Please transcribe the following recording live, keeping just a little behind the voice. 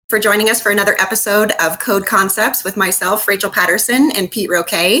for joining us for another episode of Code Concepts with myself, Rachel Patterson, and Pete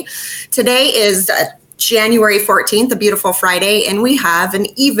Roque. Today is January 14th, a beautiful Friday, and we have an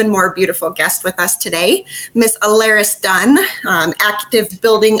even more beautiful guest with us today, Miss Alaris Dunn, active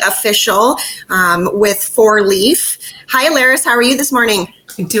building official with 4Leaf. Hi, Alaris. How are you this morning?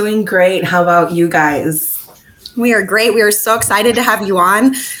 Doing great. How about you guys? We are great. We are so excited to have you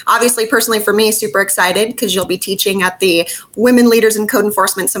on. Obviously, personally for me, super excited because you'll be teaching at the Women Leaders in Code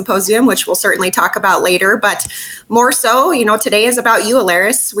Enforcement Symposium, which we'll certainly talk about later. But more so, today is about you,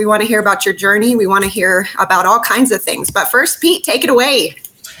 Alaris. We want to hear about your journey. We want to hear about all kinds of things. But first, Pete, take it away.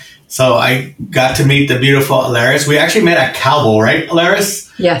 So I got to meet the beautiful Alaris. We actually met at Cowboy, right, Alaris?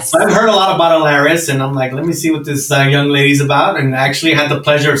 Yes. So I've heard a lot about Alaris, and I'm like, let me see what this young lady's about. And I actually had the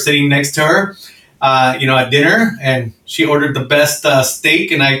pleasure of sitting next to her. At dinner, and she ordered the best steak,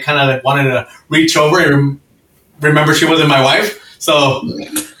 and I kind of wanted to reach over and remember she wasn't my wife, so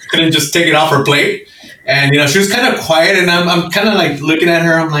couldn't just take it off her plate. And she was kind of quiet, and I'm kind of like looking at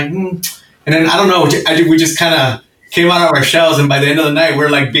her. I'm like, And then I don't know, we just kind of came out of our shells, and by the end of the night,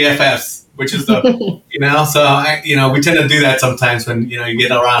 we're like BFFs. Which is the, so we tend to do that sometimes when, you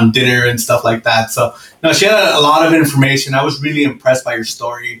get around dinner and stuff like that. So, she had a lot of information. I was really impressed by her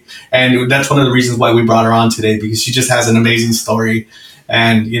story. And that's one of the reasons why we brought her on today, because she just has an amazing story.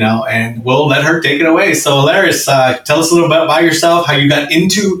 And, and we'll let her take it away. So, Alaris, tell us a little bit about yourself, how you got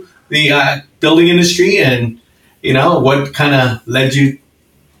into the building industry, and, what kind of led you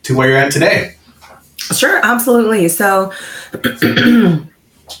to where you're at today. Sure, absolutely. So,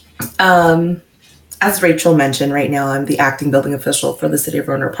 as Rachel mentioned, right now I'm the acting building official for the city of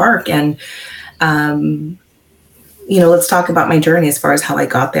Rohnert Park. And, let's talk about my journey as far as how I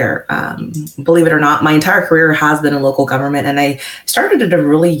got there. Believe it or not, my entire career has been in local government, and I started at a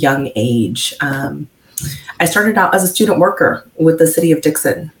really young age. I started out as a student worker with the city of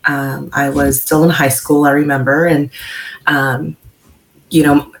Dixon. I was still in high school, I remember, and,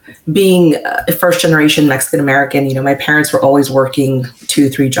 being a first generation Mexican American, my parents were always working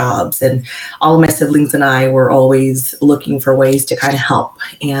 2-3 jobs, and all of my siblings and I were always looking for ways to kind of help.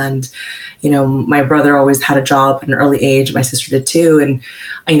 And, my brother always had a job at an early age. My sister did too. And,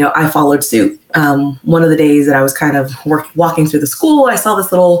 I followed suit. One of the days that I was kind of walking through the school, I saw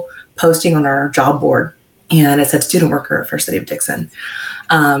this little posting on our job board, and it said student worker for City of Dixon.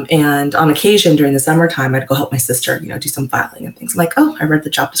 And on occasion during the summertime, I'd go help my sister, do some filing and things. I'm like, oh, I read the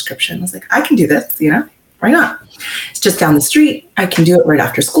job description. I was like, I can do this, why not? It's just down the street. I can do it right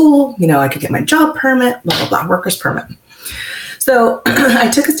after school. I could get my job permit, blah, blah, blah, worker's permit. So I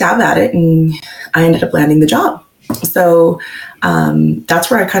took a stab at it, and I ended up landing the job. So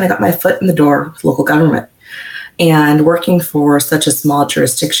that's where I kind of got my foot in the door with local government. And working for such a small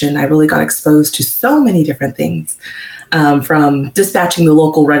jurisdiction, I really got exposed to so many different things, from dispatching the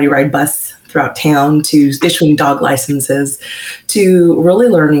local Ready Ride bus throughout town to issuing dog licenses to really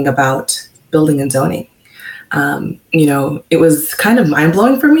learning about building and zoning. It was kind of mind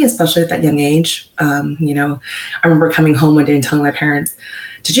blowing for me, especially at that young age. I remember coming home one day and telling my parents,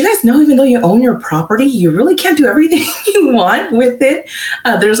 did you guys know even though you own your property, you really can't do everything you want with it?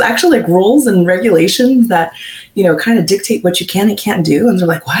 There's actually like rules and regulations that, kind of dictate what you can and can't do. And they're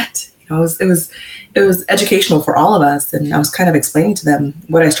like, what? It was educational for all of us. And I was kind of explaining to them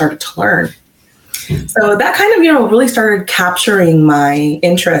what I started to learn. So that kind of, really started capturing my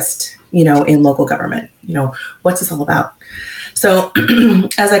interest, in local government. What's this all about? So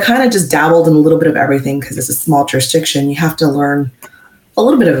as I kind of just dabbled in a little bit of everything, because it's a small jurisdiction, you have to learn a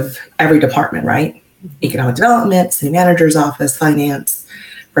little bit of every department, right? Economic development, city manager's office, finance,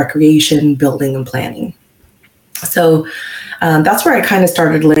 recreation, building, and planning. So that's where I kind of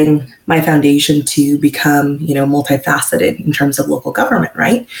started laying my foundation to become, multifaceted in terms of local government,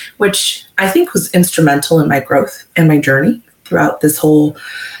 right? Which I think was instrumental in my growth and my journey throughout this whole,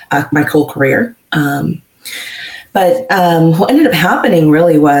 my whole career. But what ended up happening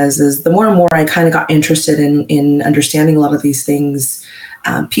really is the more and more I kind of got interested in understanding a lot of these things,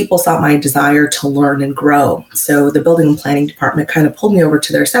 people saw my desire to learn and grow. So the building and planning department kind of pulled me over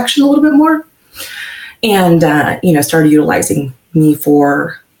to their section a little bit more, and started utilizing me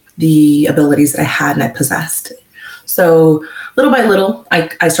for the abilities that I had and I possessed. So little by little,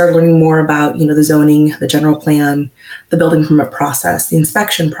 I started learning more about, the zoning, the general plan, the building permit process, the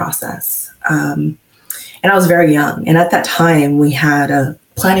inspection process. And I was very young. And at that time, we had a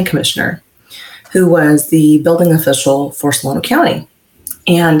planning commissioner who was the building official for Solano County.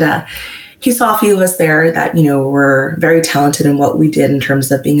 And he saw a few of us there that, were very talented in what we did in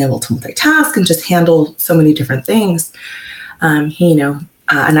terms of being able to multitask and just handle so many different things. And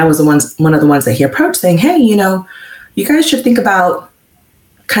I was one of the ones that he approached saying, hey, you guys should think about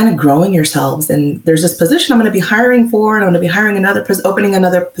kind of growing yourselves. And there's this position I'm going to be hiring for, and I'm going to be hiring opening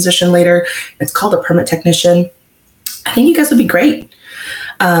another position later. It's called a permit technician. I think you guys would be great.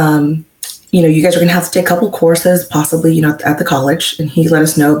 You guys are going to have to take a couple courses, possibly, at the college. And he let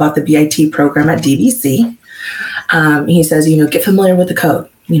us know about the BIT program at DVC. He says, get familiar with the code,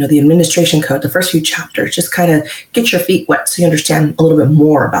 the administration code, the first few chapters, just kind of get your feet wet so you understand a little bit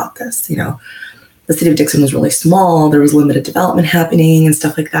more about this. The city of Dixon was really small. There was limited development happening and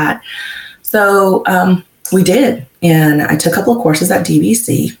stuff like that. So we did. And I took a couple of courses at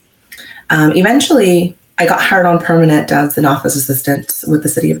DVC. Eventually, I got hired on permanent as an office assistant with the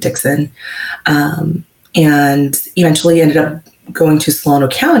city of Dixon. And eventually ended up going to Solano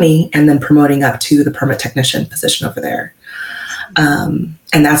County and then promoting up to the permit technician position over there. And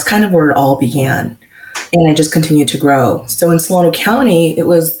that's kind of where it all began. And I just continued to grow. So in Solano County, it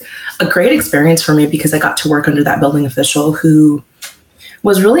was a great experience for me because I got to work under that building official who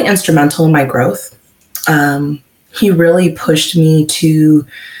was really instrumental in my growth. He really pushed me to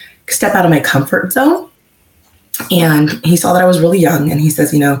step out of my comfort zone. And he saw that I was really young, and he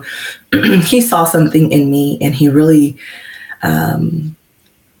says, he saw something in me, and he really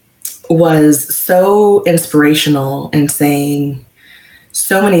was so inspirational and saying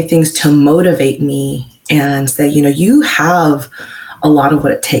so many things to motivate me and say, you have a lot of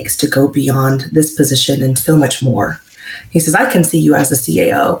what it takes to go beyond this position and so much more. He says, I can see you as a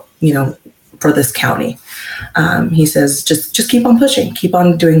CAO, for this county. He says, just keep on pushing, keep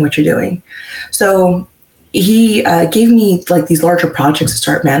on doing what you're doing. So he gave me like these larger projects to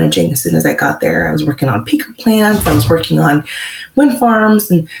start managing. As soon as I got there, I was working on peaker plants, I was working on wind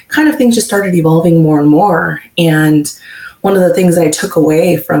farms, and kind of things just started evolving more and more. And one of the things I took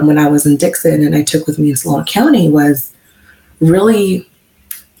away from when I was in Dixon and I took with me in Solano County was really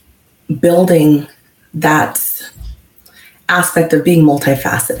building that aspect of being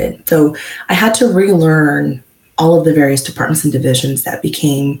multifaceted. So I had to relearn all of the various departments and divisions that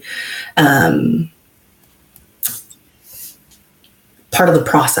became part of the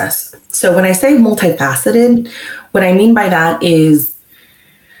process. So when I say multifaceted, what I mean by that is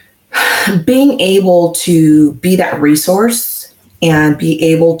being able to be that resource and be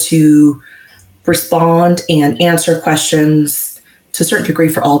able to respond and answer questions to a certain degree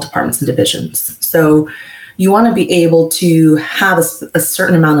for all departments and divisions. So you want to be able to have a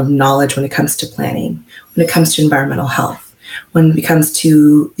certain amount of knowledge when it comes to planning, when it comes to environmental health, when it comes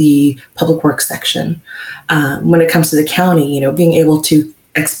to the public works section, when it comes to the county, being able to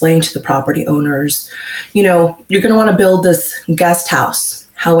explain to the property owners, you're going to want to build this guest house.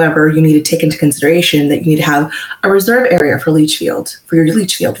 However, you need to take into consideration that you need to have a reserve area for your leach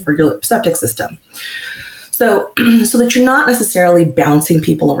field, for your septic system. So that you're not necessarily bouncing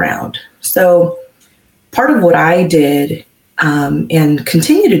people around. So part of what I did and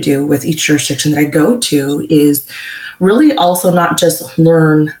continue to do with each jurisdiction that I go to is really also not just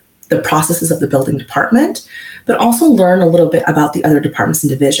learn the processes of the building department, but also learn a little bit about the other departments and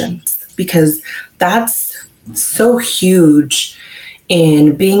divisions, because that's so huge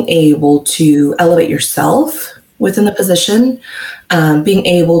in being able to elevate yourself within the position, being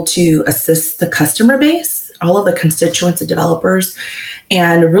able to assist the customer base, all of the constituents and developers,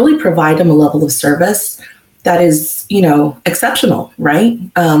 and really provide them a level of service that is, exceptional, right?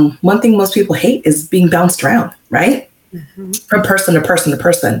 One thing most people hate is being bounced around, right? Mm-hmm. From person to person to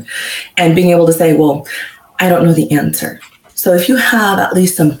person, and being able to say, well, I don't know the answer. So if you have at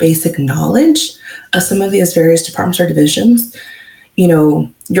least some basic knowledge of some of these various departments or divisions,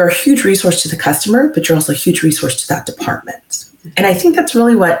 you're a huge resource to the customer, but you're also a huge resource to that department. And I think that's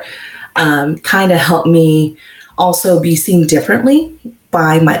really what kind of helped me also be seen differently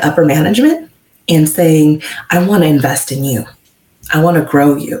by my upper management and saying, I want to invest in you. I want to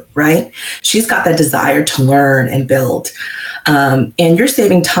grow you, right? She's got that desire to learn and build. And you're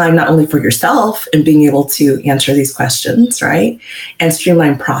saving time not only for yourself and being able to answer these questions, right? And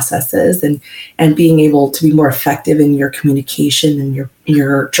streamline processes and being able to be more effective in your communication and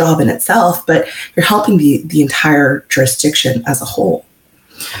your job in itself, but you're helping the entire jurisdiction as a whole.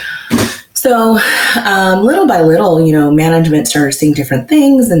 So little by little, management started seeing different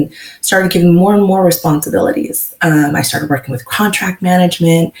things and started giving more and more responsibilities. I started working with contract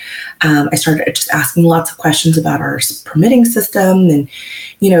management. I started just asking lots of questions about our permitting system and,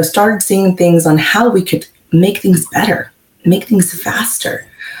 started seeing things on how we could make things better, make things faster,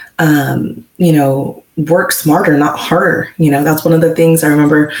 work smarter, not harder. That's one of the things I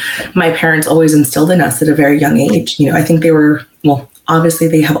remember my parents always instilled in us at a very young age. I think they were, obviously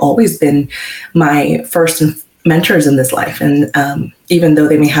they have always been my first mentors in this life. And even though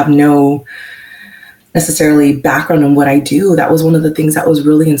they may have no necessarily background in what I do, that was one of the things that was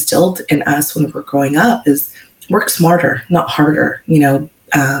really instilled in us when we were growing up is work smarter, not harder,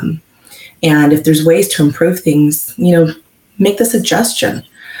 and if there's ways to improve things, make the suggestion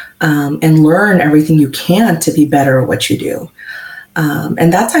and learn everything you can to be better at what you do.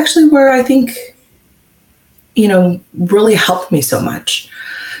 And that's actually where I think, really helped me so much.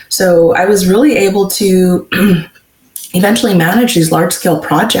 So I was really able to eventually manage these large scale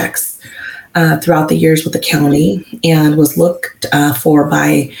projects throughout the years with the county, and was looked for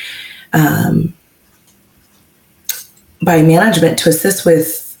by management to assist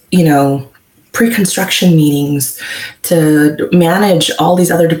with, pre-construction meetings, to manage all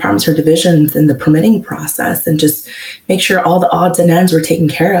these other departments or divisions in the permitting process, and just make sure all the odds and ends were taken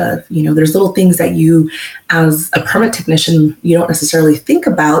care of. There's little things that you, as a permit technician, you don't necessarily think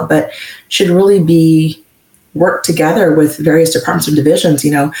about, but should really be worked together with various departments or divisions,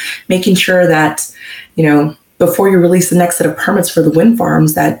 making sure that, before you release the next set of permits for the wind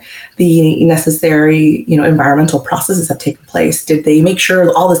farms, that the necessary, environmental processes have taken place. Did they make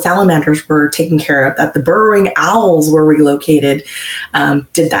sure all the salamanders were taken care of, that the burrowing owls were relocated?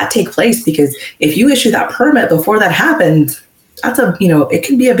 Did that take place? Because if you issue that permit before that happened, that's it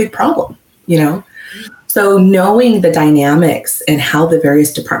can be a big problem, So knowing the dynamics and how the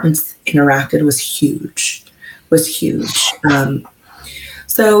various departments interacted was huge.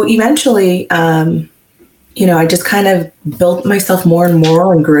 So eventually, I just kind of built myself more and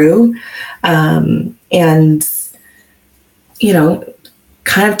more and grew, and,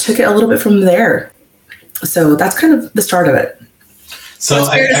 kind of took it a little bit from there. So that's kind of the start of it. So it's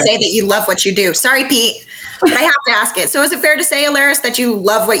fair to say that you love what you do. Sorry, Pete, but I have to ask it. So is it fair to say, Alaris, that you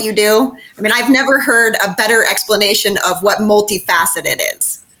love what you do? I mean, I've never heard a better explanation of what multifaceted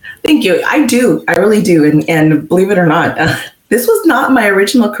is. Thank you. I do. I really do. And believe it or not, this was not my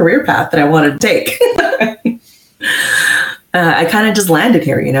original career path that I wanted to take. I kind of just landed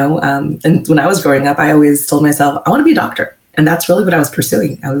here, and when I was growing up, I always told myself, I want to be a doctor. And that's really what I was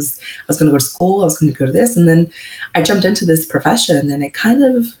pursuing. I was going to go to school. I was going to go to this. And then I jumped into this profession, and it kind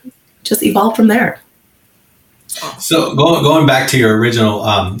of just evolved from there. So going back to your original,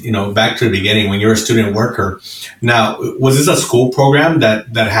 back to the beginning when you were a student worker. Now, was this a school program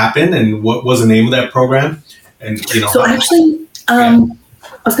that happened, and what was the name of that program? And so actually, I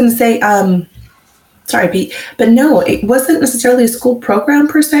was going to say, sorry, Pete, but no, it wasn't necessarily a school program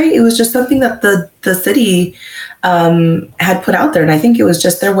per se. It was just something that the city had put out there, and I think it was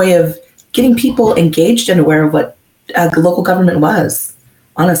just their way of getting people engaged and aware of what local government was.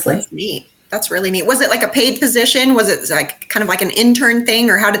 Honestly, that's neat. That's really neat. Was it like a paid position? Was it like kind of like an intern thing,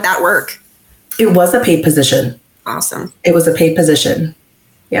 or how did that work? It was a paid position. Awesome. It was a paid position.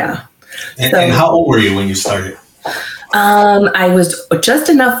 Yeah. And how old were you when you started? I was just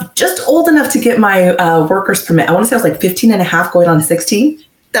old enough to get my worker's permit. I want to say I was like 15 and a half going on 16.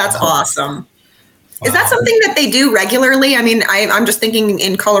 That's awesome. Is that something that they do regularly? I mean, I'm just thinking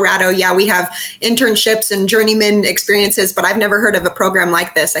in Colorado, yeah, we have internships and journeyman experiences, but I've never heard of a program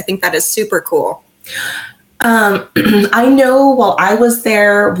like this. I think that is super cool. I know while I was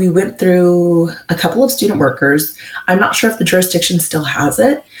there, we went through a couple of student workers. I'm not sure if the jurisdiction still has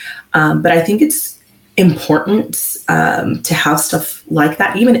it, but I think it's important to have stuff like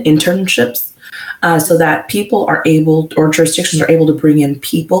that, even internships, so that people are able, or jurisdictions are able to bring in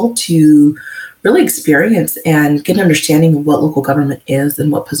people to really experience and get an understanding of what local government is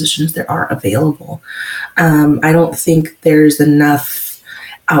and what positions there are available. I don't think there's enough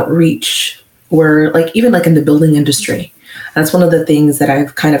outreach where, even in the building industry. That's one of the things that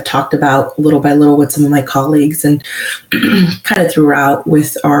I've kind of talked about little by little with some of my colleagues, and kind of throughout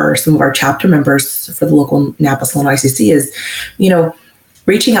with some of our chapter members for the local Napa Salina ICC is,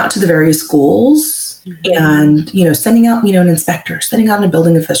 reaching out to the various schools, and, sending out, an inspector, sending out a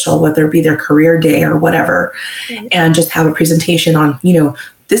building official, whether it be their career day or whatever, and just have a presentation on,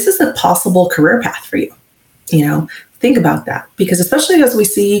 this is a possible career path for you. Think about that, because especially as we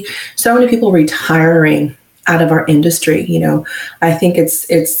see so many people retiring out of our industry, I think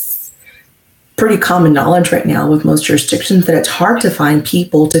it's pretty common knowledge right now with most jurisdictions that it's hard to find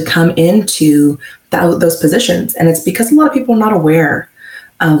people to come into those positions. And it's because a lot of people are not aware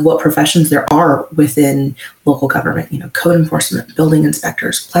of what professions there are within local government, code enforcement, building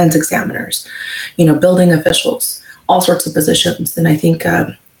inspectors, plans examiners, building officials, all sorts of positions. And I think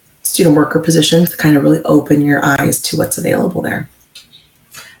student worker positions kind of really open your eyes to what's available there.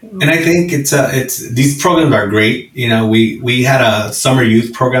 And I think it's these programs are great. We had a summer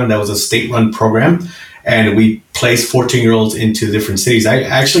youth program that was a state-run program, and we placed 14-year-olds into different cities. I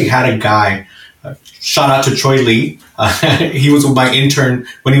actually had a guy shout out to Troy Lee. He was my intern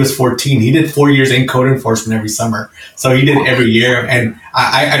when he was 14. He did 4 years in code enforcement every summer. So he did every year. And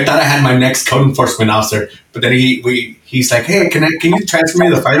I thought I had my next code enforcement officer, but then he's like, hey, can you transfer me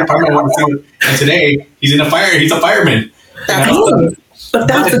to the fire department? I want to see what, and today he's he's a fireman. But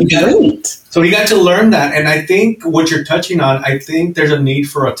that's great. So he got to learn that. And I think what you're touching on, I think there's a need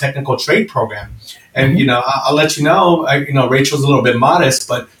for a technical trade program. And, I'll let you know, Rachel's a little bit modest,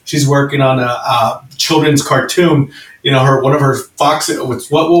 but she's working on a children's cartoon. One of her fox, what's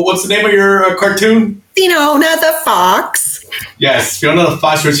the name of your cartoon? Fiona the Fox. Yes, Fiona the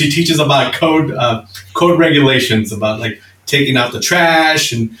Fox, where she teaches about code regulations, about like taking out the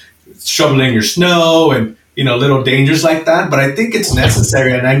trash and shoveling your snow and, little dangers like that. But I think it's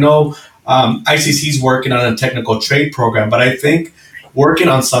necessary. And I know ICC's working on a technical trade program, but I think working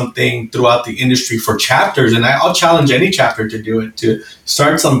on something throughout the industry for chapters, and I'll challenge any chapter to do it, to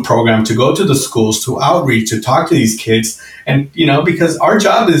start some program, to go to the schools, to outreach, to talk to these kids. And, because our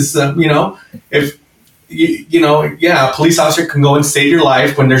job is, if, a police officer can go and save your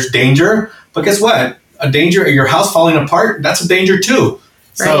life when there's danger, but guess what? A danger, your house falling apart, that's a danger too.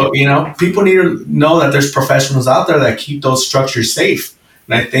 Right. So, people need to know that there's professionals out there that keep those structures safe.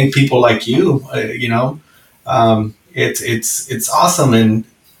 And I think people like you, it's awesome. And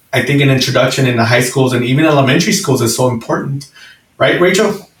I think an introduction in the high schools and even elementary schools is so important. Right,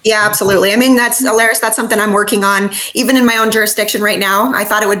 Rachel? Yeah, absolutely. I mean, that's something I'm working on, even in my own jurisdiction right now. I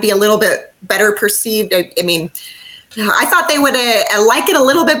thought it would be a little bit better perceived. I thought they would like it a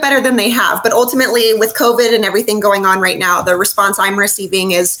little bit better than they have. But ultimately, with COVID and everything going on right now, the response I'm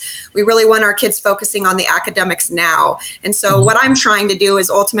receiving is we really want our kids focusing on the academics now. And so what I'm trying to do is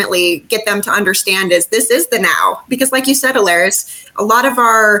ultimately get them to understand is this is the now. Because like you said, Alaris, a lot of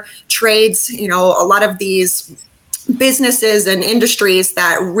our trades, a lot of these businesses and industries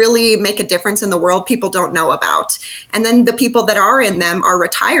that really make a difference in the world, people don't know about. And then the people that are in them are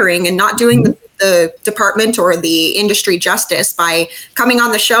retiring and not doing the department or the industry justice by coming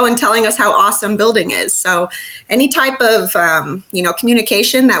on the show and telling us how awesome building is. So any type of,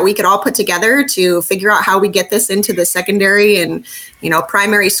 communication that we could all put together to figure out how we get this into the secondary and,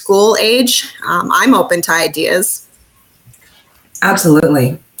 primary school age, I'm open to ideas.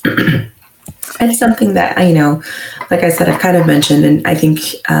 Absolutely. It's something that, like I said, I've kind of mentioned, and I think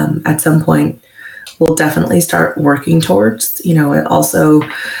at some point we'll definitely start working towards, also,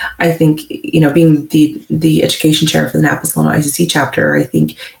 I think, being the education chair for the Napa Solano ICC chapter, I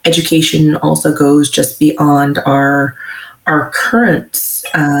think education also goes just beyond our current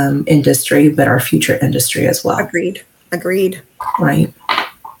industry, but our future industry as well. Agreed. Right.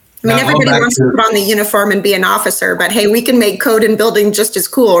 I mean, everybody wants to put on the uniform and be an officer, but hey, we can make code and building just as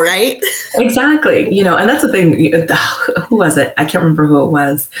cool, right? Exactly. And that's the thing. Who was it? I can't remember who it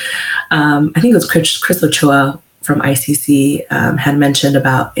was. I think it was Chris Ochoa from ICC had mentioned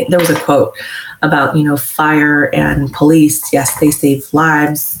there was a quote about, fire and police. Yes, they save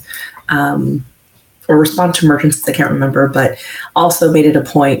lives or respond to emergencies. I can't remember, but also made it a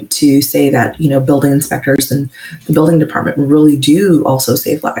point to say that, building inspectors and the building department really do also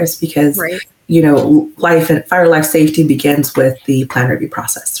save lives because, right. Life and fire life safety begins with the plan review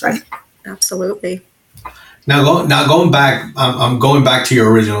process, right? Absolutely. Now going back, I'm going back to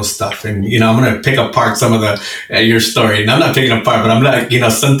your original stuff, and I'm going to pick apart some of your story. And I'm not picking apart, but I'm like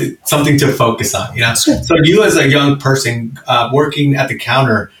something to focus on. Sure. So you as a young person working at the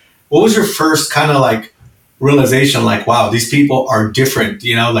counter, what was your first kind of like realization? Like, wow, these people are different.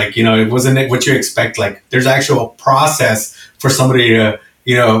 It wasn't what you expect. Like, there's actual process for somebody to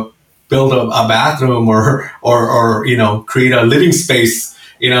build a bathroom or create a living space.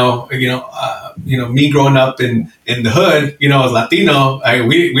 Me growing up in the hood, as Latino,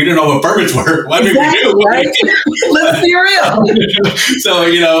 we didn't know what permits were. What did we do? Right? Let's be real. So,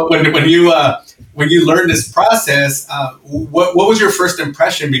 when you learned this process, what was your first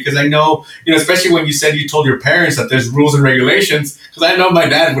impression? Because I know, especially when you said you told your parents that there's rules and regulations, because I know my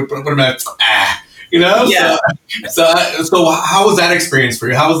dad would put them at, Yeah. So how was that experience for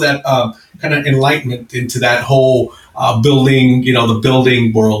you? How was that kind of enlightenment into that whole building, the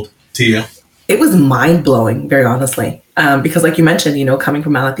building world to you? It was mind-blowing, very honestly, because like you mentioned, coming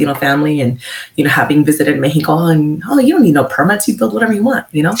from a Latino family and, having visited Mexico and, you don't need no permits. You build whatever you want,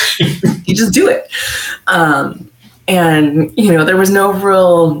 you just do it. And, there was no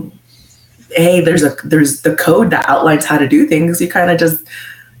real, hey, there's the code that outlines how to do things. You kind of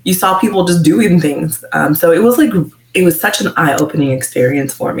you saw people just doing things. So it was such an eye-opening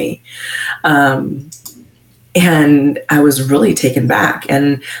experience for me. And I was really taken back.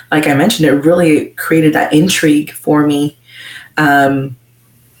 And like I mentioned, it really created that intrigue for me. And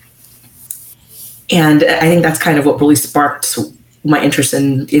And I think that's kind of what really sparked my interest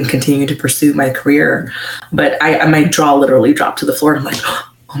in continuing to pursue my career. But my jaw literally dropped to the floor. And I'm like,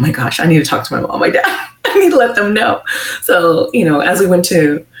 oh my gosh, I need to talk to my mom, my dad. I need to let them know. So, as we went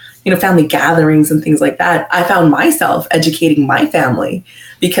to, family gatherings and things like that, I found myself educating my family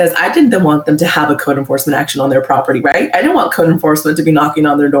because I didn't want them to have a code enforcement action on their property, right? I didn't want code enforcement to be knocking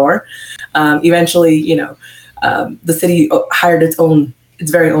on their door. Eventually, the city hired its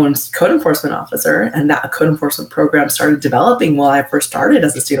very own code enforcement officer, and that code enforcement program started developing while I first started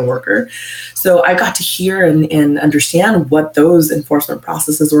as a student worker. So I got to hear and understand what those enforcement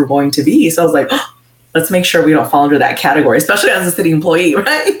processes were going to be. So I was like, let's make sure we don't fall under that category, especially as a city employee,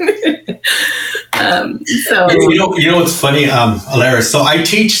 right? You know what's funny, Alaris? So I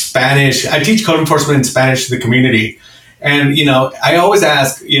teach Spanish. I teach code enforcement in Spanish to the community, and I always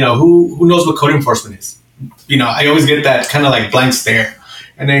ask, who knows what code enforcement is? I always get that kind of like blank stare,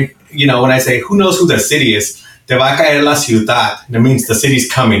 and then when I say who knows who the city is, te va a caer la ciudad. That means the city's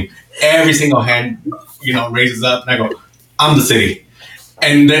coming. Every single hand, raises up, and I go, I'm the city.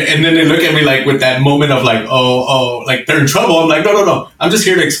 And then they look at me like with that moment of like, oh, like they're in trouble. I'm like, no. I'm just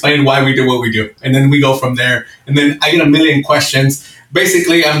here to explain why we do what we do. And then we go from there. And then I get a million questions.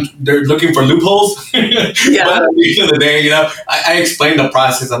 Basically, they're looking for loopholes. Yeah. But at the end of the day, I explain the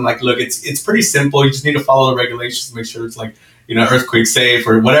process. I'm like, look, it's pretty simple. You just need to follow the regulations, make sure it's like, earthquake safe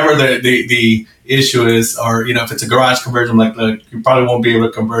or whatever the issue is. Or, if it's a garage conversion, I'm like, look, you probably won't be able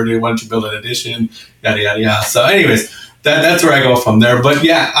to convert it. Why don't you build an addition? Yada, yada, yada. So anyways, that's where I go from there. But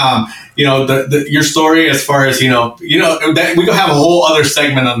yeah, your story as far as, that we could have a whole other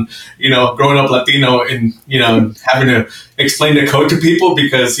segment on, growing up Latino and, having to explain the code to people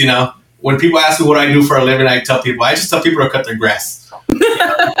because, when people ask me what I do for a living, I just tell people to cut their grass.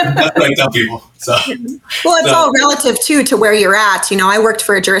 That's what I tell people. So, well, it's all relative too to where you're at. I worked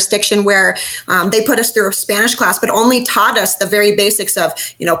for a jurisdiction where they put us through a Spanish class, but only taught us the very basics of,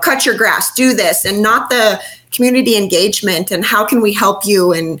 cut your grass, do this, and not the community engagement and how can we help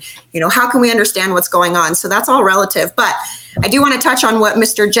you and, how can we understand what's going on? So that's all relative. But I do want to touch on what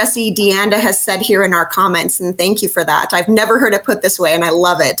Mr. Jesse DeAnda has said here in our comments, and thank you for that. I've never heard it put this way, and I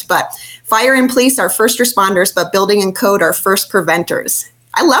love it. But fire and police are first responders, but building and code are first preventers.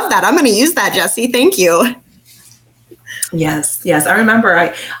 I love that. I'm going to use that, Jesse. Thank you. Yes. I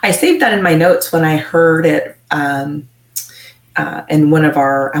remember I saved that in my notes when I heard it in one of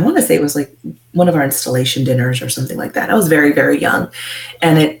our, I want to say it was like one of our installation dinners or something like that. I was very, very young,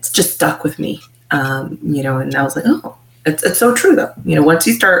 and it just stuck with me, and I was like, oh, it's so true though. Once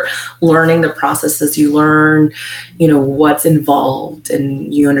you start learning the processes, you learn, what's involved,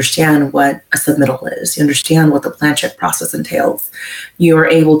 and you understand what a submittal is. You understand what the plan check process entails. You are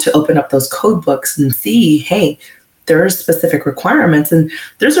able to open up those code books and see, hey, there's specific requirements and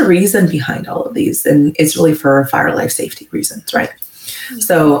there's a reason behind all of these. And it's really for fire life safety reasons, right?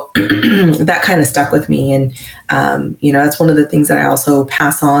 So that kind of stuck with me. And, that's one of the things that I also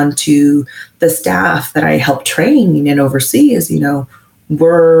pass on to the staff that I help train and oversee is,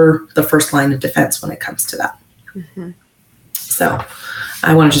 we're the first line of defense when it comes to that. Mm-hmm. So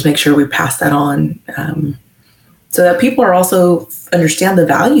I want to just make sure we pass that on so that people are also understand the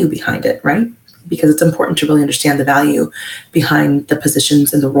value behind it, right? Because it's important to really understand the value behind the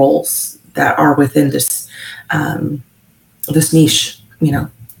positions and the roles that are within this this niche,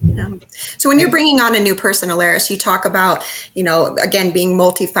 Yeah. So when you're bringing on a new person, Alaris, you talk about, again, being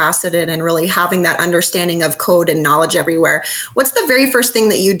multifaceted and really having that understanding of code and knowledge everywhere. What's the very first thing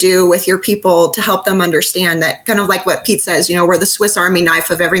that you do with your people to help them understand that, kind of like what Pete says, we're the Swiss Army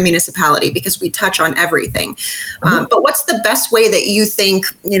knife of every municipality because we touch on everything. Mm-hmm. But what's the best way that you think,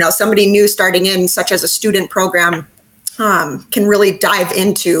 somebody new starting in, such as a student program, can really dive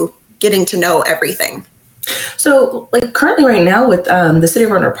into getting to know everything? So, like currently right now with the City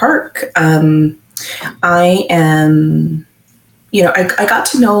of Rohnert Park, I am, I got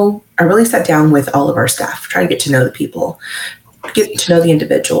to know, I really sat down with all of our staff, try to get to know the people, get to know the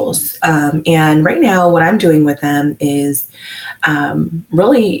individuals. And right now what I'm doing with them is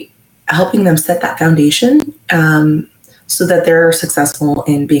really helping them set that foundation so that they're successful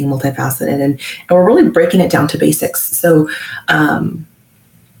in being multifaceted. And we're really breaking it down to basics. So,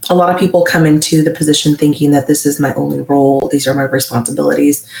 a lot of people come into the position thinking that this is my only role, these are my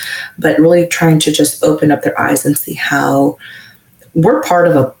responsibilities, but really trying to just open up their eyes and see how we're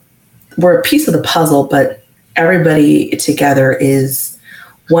a piece of the puzzle, but everybody together is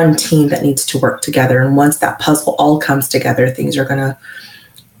one team that needs to work together. And once that puzzle all comes together, things are going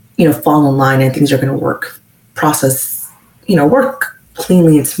to, fall in line and things are going to work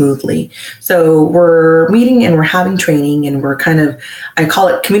cleanly and smoothly. So we're meeting and we're having training and we're I call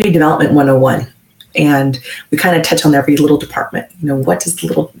it community development 101. And we kind of touch on every little department. What is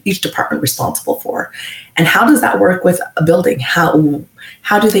each department responsible for? And how does that work with a building? How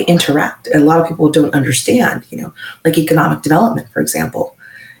do they interact? A lot of people don't understand, like economic development, for example.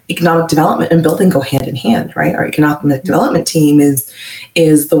 Economic development and building go hand in hand, right? Our economic development team is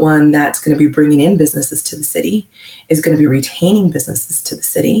the one that's going to be bringing in businesses to the city, is going to be retaining businesses to the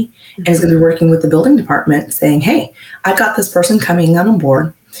city, and is going to be working with the building department saying, hey, I've got this person coming on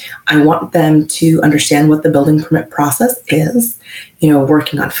board. I want them to understand what the building permit process is,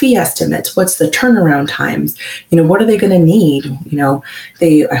 working on fee estimates. What's the turnaround times? What are they going to need?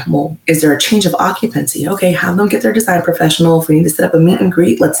 Is there a change of occupancy? Okay, have them get their design professional. If we need to set up a meet and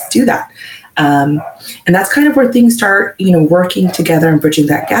greet, let's do that. And that's kind of where things start, working together and bridging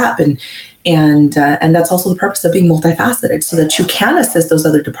that gap. And that's also the purpose of being multifaceted, so that you can assist those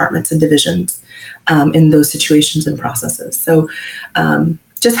other departments and divisions in those situations and processes. So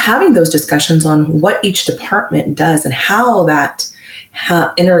just having those discussions on what each department does and how that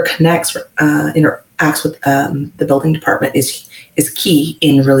interacts with the building department is key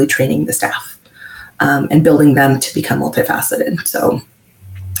in really training the staff and building them to become multifaceted. So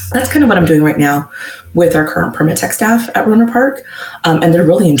that's kind of what I'm doing right now with our current permit tech staff at Rohnert Park, and they're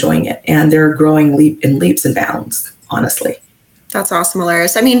really enjoying it, and they're growing leaps and bounds, honestly. That's awesome,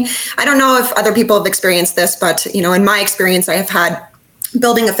 Alaris. I mean, I don't know if other people have experienced this, but in my experience, I have had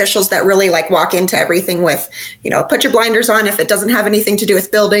building officials that really walk into everything with, put your blinders on if it doesn't have anything to do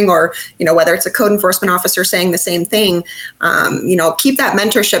with building, or, whether it's a code enforcement officer saying the same thing, keep that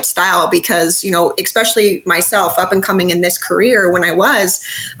mentorship style, because, especially myself up and coming in this career, when I was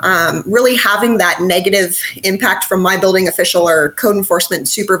really having that negative impact from my building official or code enforcement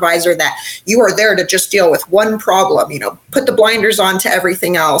supervisor, that you are there to just deal with one problem, put the blinders on to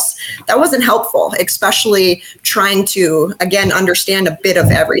everything else. That wasn't helpful, especially trying to, again, understand a bit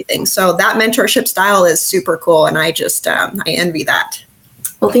of everything. So that mentorship style is super cool, and I just I envy that.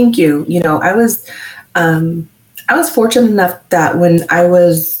 Well, thank you. I was fortunate enough that when I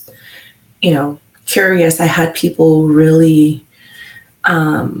was curious, I had people really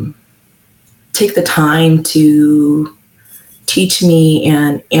take the time to teach me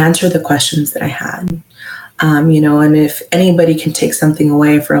and answer the questions that I had. And if anybody can take something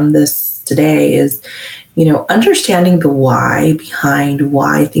away from this today is understanding the why behind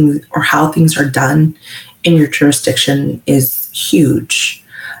why things or how things are done in your jurisdiction is huge.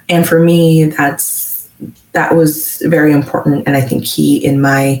 And for me, that was very important, and I think key in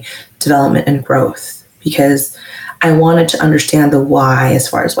my development and growth, because I wanted to understand the why as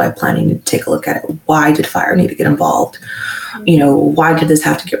far as why planning to take a look at it. Why did fire need to get involved? Why did this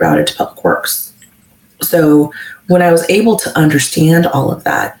have to get routed to Public Works? So when I was able to understand all of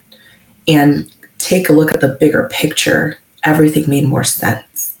that and take a look at the bigger picture, everything made more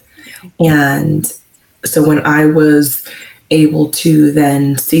sense. And so when I was able to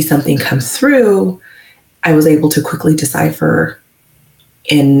then see something come through, I was able to quickly decipher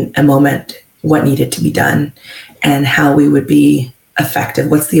in a moment what needed to be done and how we would be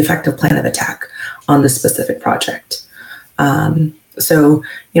effective. What's the effective plan of attack on this specific project? So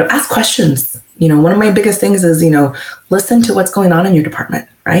ask questions. One of my biggest things is, listen to what's going on in your department,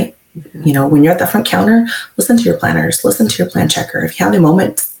 right? When you're at the front counter, listen to your planners, listen to your plan checker. If you have a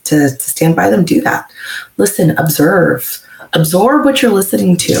moment to stand by them, do that. Listen, absorb what you're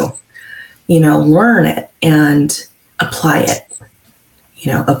listening to, learn it and apply it,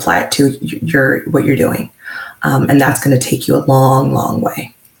 apply it to what you're doing. And that's going to take you a long, long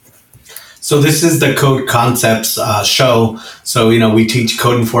way. So this is the Code Concepts show. So, we teach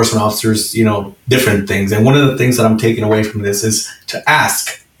code enforcement officers, different things. And one of the things that I'm taking away from this is to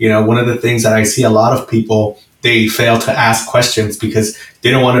ask. One of the things that I see a lot of people, they fail to ask questions because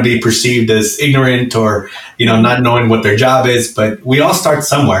they don't want to be perceived as ignorant or, not knowing what their job is. But we all start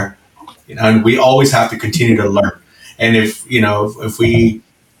somewhere, and we always have to continue to learn. And if we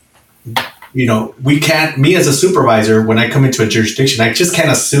can't, me as a supervisor, when I come into a jurisdiction, I just can't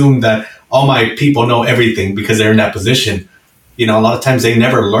assume that all my people know everything because they're in that position. A lot of times they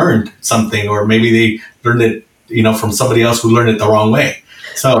never learned something, or maybe they learned it, from somebody else who learned it the wrong way.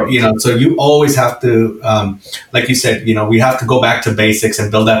 So, so you always have to, like you said, we have to go back to basics and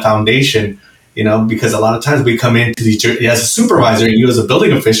build that foundation, because a lot of times we come into as a supervisor, you as a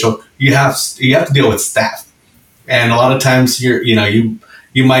building official, you have to deal with staff. And a lot of times you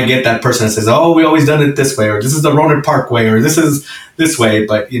might get that person that says, oh, we always done it this way, or this is the Rohnert Park way, or this is this way.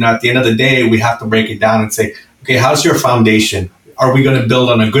 But, at the end of the day, we have to break it down and say, okay, how's your foundation? Are we going to build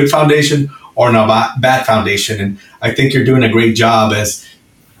on a good foundation or on a bad foundation? And I think you're doing a great job as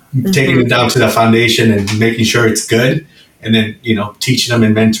taking it down to the foundation and making sure it's good. and then, teaching them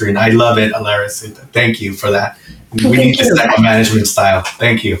and mentoring. I love it, Alaris. Thank you for that. We need this type of management style.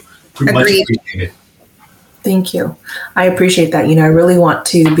 Thank you. Much appreciated. Thank you. I appreciate that. I really want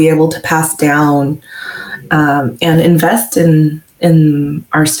to be able to pass down and invest in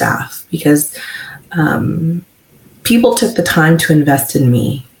our staff, because people took the time to invest in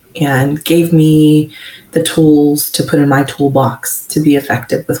me and gave me the tools to put in my toolbox to be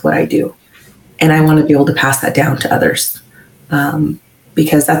effective with what I do. And I want to be able to pass that down to others,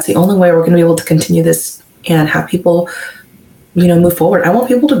 because that's the only way we're going to be able to continue this and have people, move forward. I want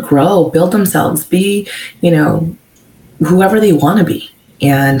people to grow, build themselves, be, whoever they want to be,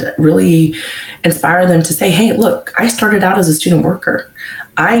 and really inspire them to say, hey, look, I started out as a student worker.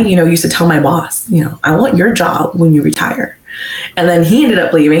 I, used to tell my boss, I want your job when you retire. And then he ended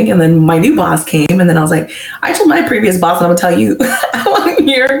up leaving, and then my new boss came, and then I was like, I told my previous boss, and I'm gonna tell you,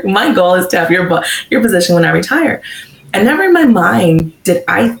 my goal is to have your position when I retire. And never in my mind did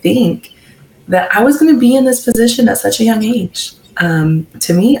I think that I was going to be in this position at such a young age.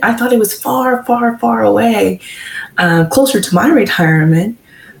 To me, I thought it was far, far, far away, closer to my retirement.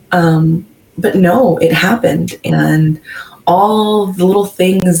 But no, it happened. And all the little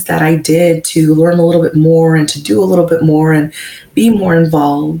things that I did to learn a little bit more and to do a little bit more and be more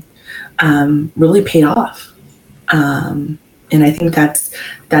involved really paid off. And I think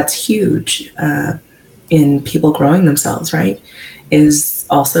that's huge in people growing themselves, right? Is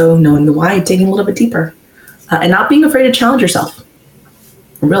also knowing the why, digging a little bit deeper, and not being afraid to challenge yourself.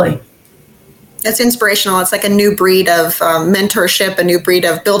 Really. It's inspirational. It's like a new breed of mentorship, a new breed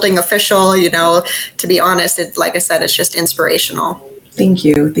of building official, to be honest, like I said, it's just inspirational. Thank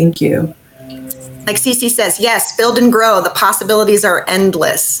you. Thank you. Like Cece says, yes, build and grow. The possibilities are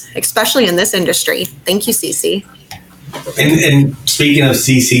endless, especially in this industry. Thank you, Cece. And speaking of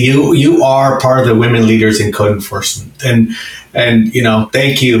CC, you are part of the women leaders in code enforcement, and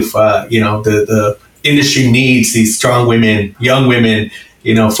thank you for the industry needs these strong women, young women,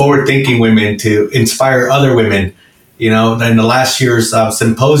 forward thinking women to inspire other women. In the last year's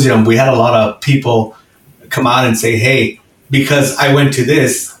symposium, we had a lot of people come out and say, hey, because I went to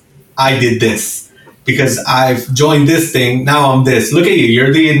this, I did this. Because I've joined this thing, now I'm this. Look at you.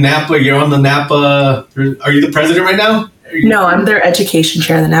 You're the Napa. You're on the Napa. Are you the president right now? No, I'm their education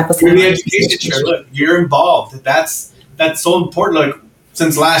chair, the Napa. You're the education chair. Look, you're involved. That's so important. Like,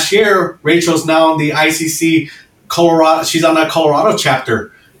 since last year, Rachel's now on the ICC Colorado. She's on that Colorado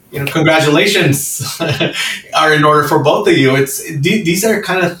chapter. Congratulations are in order for both of you. These are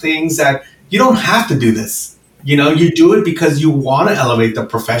kind of things that you don't have to do this. You do it because you want to elevate the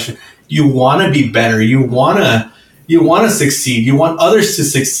profession. You want to be better. You want to succeed. You want others to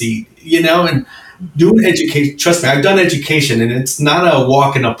succeed, and doing education. Trust me, I've done education, and it's not a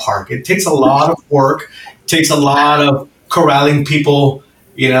walk in the park. It takes a lot of work. It takes a lot of corralling people,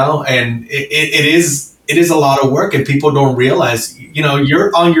 and it is a lot of work, and people don't realize,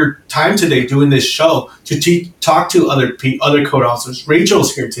 you're on your time today doing this show to talk to other code officers.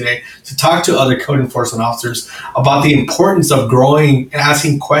 Rachel's here today to talk to other code enforcement officers about the importance of growing and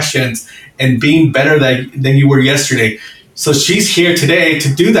asking questions and being better than you were yesterday. So she's here today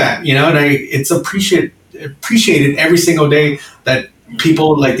to do that, and it's appreciated every single day that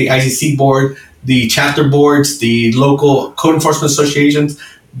people like the ICC board, the chapter boards, the local code enforcement associations,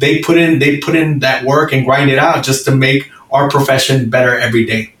 they put in that work and grind it out just to make our profession better every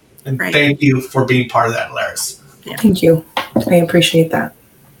day. And Thank you for being part of that, Laris. Yeah. Thank you. I appreciate that.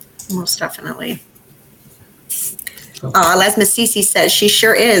 Most definitely. As Miss Cece says, she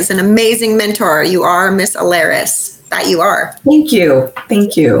sure is an amazing mentor. You are Miss Alaris. That you are. Thank you.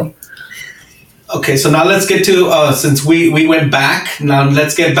 Thank you. Okay, so now let's get to, since we went back, now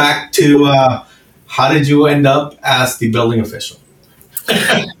let's get back to how did you end up as the building official?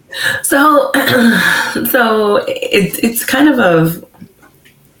 So it's kind of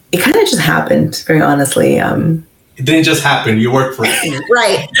just happened, very honestly. It didn't just happen. You worked for it.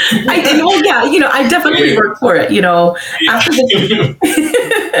 Right. I did. Well, yeah, I definitely worked for it, after the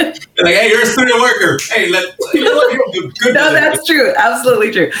like, hey, you're a student worker. Hey, you're good. No, that's true.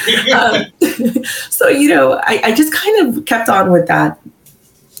 Absolutely true. So, I just kind of kept on with that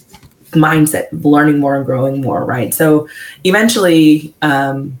mindset, learning more and growing more, right? So eventually,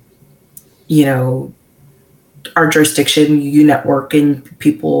 our jurisdiction, you network and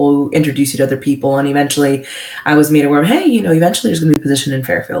people introduce you to other people. And eventually I was made aware of, hey, eventually there's going to be a position in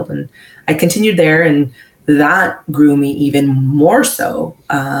Fairfield. And I continued there, and that grew me even more so.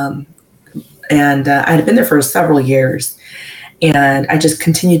 And I had been there for several years, and I just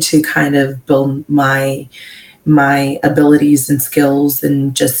continued to kind of build my my abilities and skills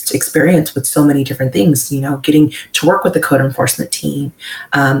and just experience with so many different things, getting to work with the code enforcement team,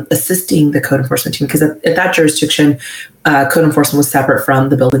 assisting the code enforcement team, because at that jurisdiction, code enforcement was separate from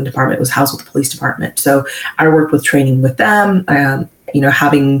the building department. It was housed with the police department. So I worked with training with them,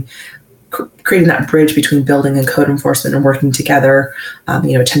 creating that bridge between building and code enforcement and working together,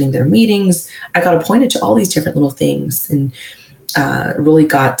 attending their meetings. I got appointed to all these different little things and really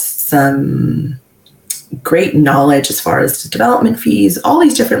got some great knowledge as far as development fees, all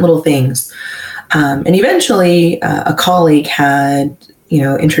these different little things. And eventually a colleague had,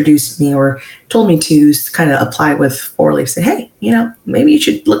 introduced me or told me to kind of apply with 4Leaf, say, hey, maybe you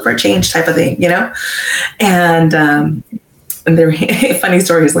should look for a change type of thing, and their funny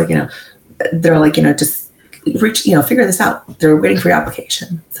story is like, they're like, just reach, figure this out. They're waiting for your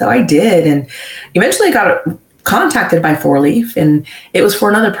application. So I did. And eventually I got contacted by 4Leaf, and it was for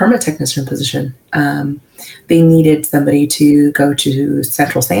another permit technician position. They needed somebody to go to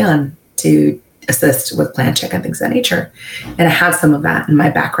Central San to assist with plan check and things of that nature. And I had some of that in my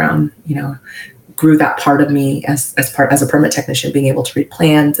background, grew that part of me as a permit technician, being able to read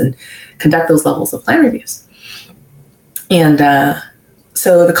plans and conduct those levels of plan reviews. And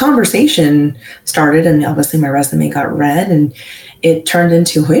so the conversation started, and obviously my resume got read, and it turned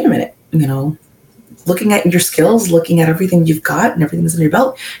into, wait a minute, looking at your skills, looking at everything you've got and everything that's in your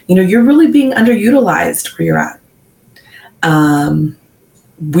belt, you're really being underutilized where you're at.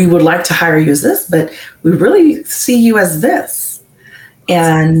 We would like to hire you as this, but we really see you as this.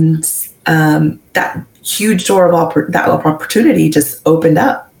 And that huge door of that opportunity just opened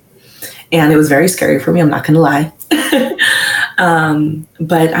up. And it was very scary for me, I'm not going to lie.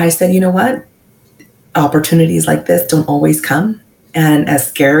 But I said, you know what? Opportunities like this don't always come. And as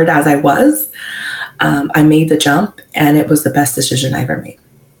scared as I was, I made the jump, and it was the best decision I ever made.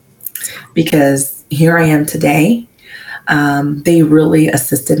 Because here I am today. They really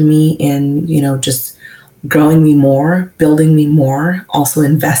assisted me in, just growing me more, building me more, also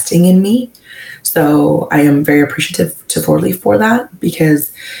investing in me. So I am very appreciative to 4Leaf for that,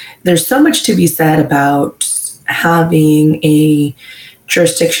 because there's so much to be said about having a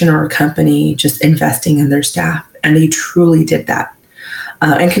jurisdiction or a company just investing in their staff. And they truly did that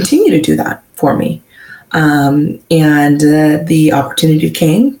and continue to do that for me. And the opportunity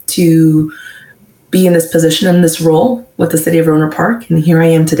came to be in this position, in this role with the city of Rohnert Park. And here I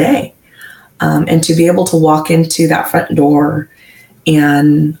am today. And to be able to walk into that front door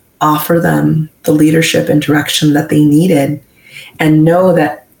and offer them the leadership and direction that they needed, and know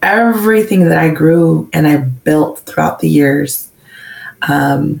that everything that I grew and I built throughout the years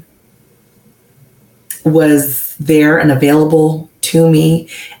was there and available to me,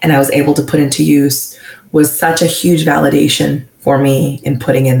 and I was able to put into use, was such a huge validation for me in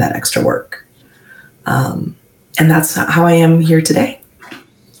putting in that extra work. And that's how I am here today.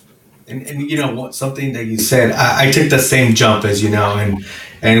 And what, something that you said, I took the same jump as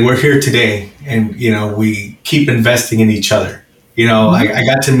and we're here today, and we keep investing in each other. I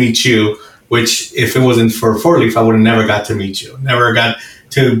got to meet you, which if it wasn't for 4Leaf, I would have never got to meet you, never got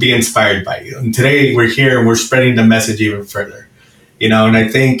to be inspired by you. And today we're here and we're spreading the message even further, and I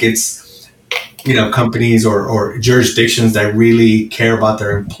think it's, companies or jurisdictions that really care about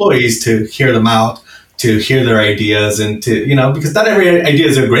their employees to hear them out, to hear their ideas, and to, because not every idea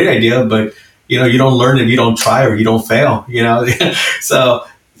is a great idea, but, you don't learn if you don't try or you don't fail, So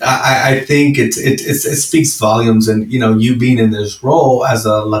I think it speaks volumes, and, you being in this role as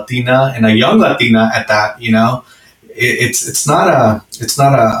a Latina and a young Latina at that, it's not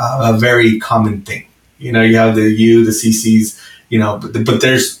a very common thing. You have the CCs, but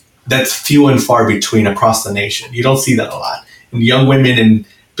that's few and far between across the nation. You don't see that a lot. And young women and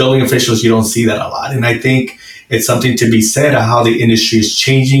building officials, you don't see that a lot. And I think it's something to be said of how the industry is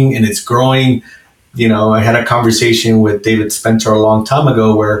changing and it's growing. I had a conversation with David Spencer a long time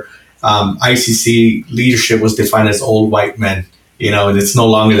ago where ICC leadership was defined as old white men, and it's no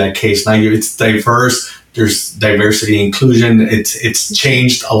longer that case. Now it's diverse. There's diversity, inclusion. It's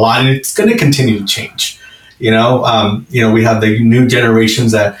changed a lot, and it's going to continue to change. We have the new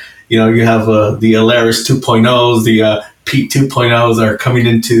generations that, you have the Alaris 2.0s, the Pete 2.0s are coming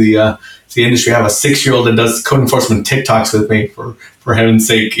into the industry. I have a 6-year-old that does code enforcement TikToks with me, for heaven's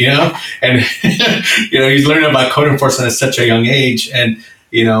sake, and he's learning about code enforcement at such a young age, and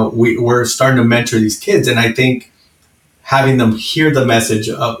we're starting to mentor these kids, and I think having them hear the message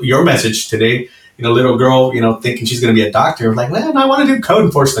of your message today. Little girl, thinking she's going to be a doctor, like, man, I want to do code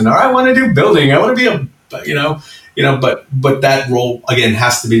enforcement, or I want to do building, I want to be but that role again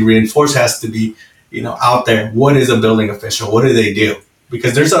has to be reinforced, has to be, out there. What is a building official? What do they do?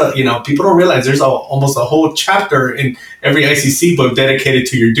 because there's people don't realize there's almost a whole chapter in every ICC book dedicated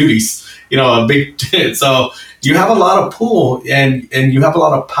to your duties. A big, so you have a lot of pull and you have a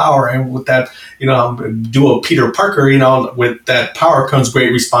lot of power. And with that, duo Peter Parker, with that power comes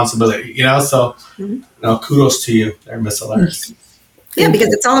great responsibility, so, kudos to you there, Miss Alaris. Yeah,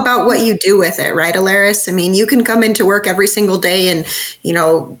 because it's all about what you do with it, right, Alaris? I mean, you can come into work every single day and,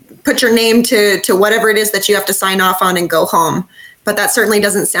 put your name to whatever it is that you have to sign off on and go home. But that certainly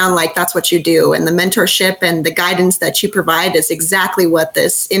doesn't sound like that's what you do. And the mentorship and the guidance that you provide is exactly what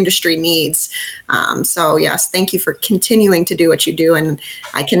this industry needs. So yes, thank you for continuing to do what you do. And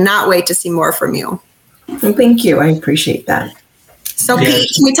I cannot wait to see more from you. Well, thank you. I appreciate that. So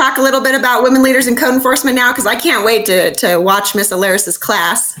Pete, can we talk a little bit about women leaders in code enforcement now? Because I can't wait to watch Miss Alaris's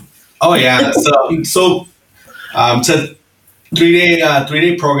class. Oh yeah. So it's a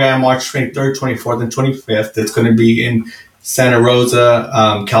three-day program, March 23rd, 24th, and 25th. It's going to be in Santa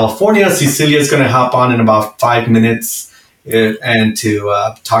Rosa, California. Cecilia is going to hop on in about 5 minutes and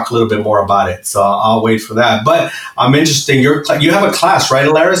to talk a little bit more about it. So I'll wait for that. But I'm interested. You have a class, right,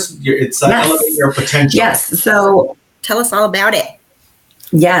 Alaris? It's yes. Elevate Your Potential. Yes. So tell us all about it.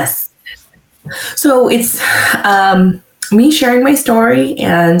 Yes. So it's me sharing my story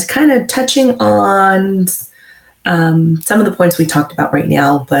and kind of touching on some of the points we talked about right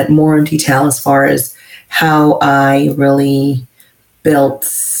now, but more in detail as far as how I really built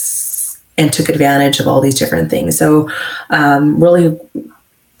and took advantage of all these different things. So really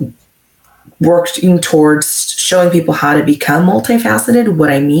working towards showing people how to become multifaceted, what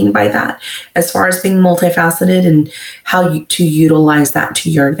I mean by that, as far as being multifaceted and how to utilize that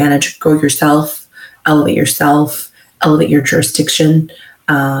to your advantage, grow yourself, elevate your jurisdiction,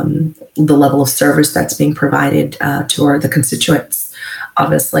 the level of service that's being provided to the constituents,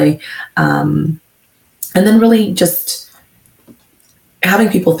 obviously. And then really just having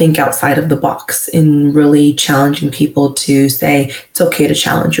people think outside of the box and really challenging people to say, it's okay to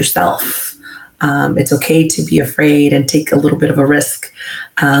challenge yourself. It's okay to be afraid and take a little bit of a risk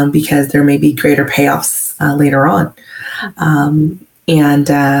because there may be greater payoffs later on.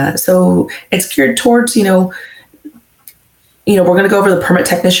 So it's geared towards, we're going to go over the permit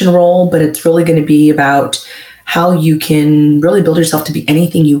technician role, but it's really going to be about how you can really build yourself to be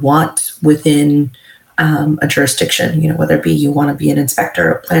anything you want within a jurisdiction, whether it be you want to be an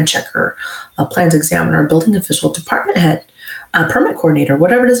inspector, a plan checker, a plans examiner, a building official, department head, a permit coordinator,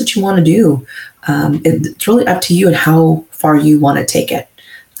 whatever it is that you want to do. It's really up to you and how far you want to take it.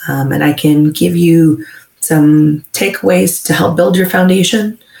 And I can give you some takeaways to help build your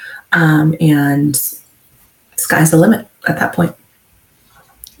foundation. And sky's the limit at that point.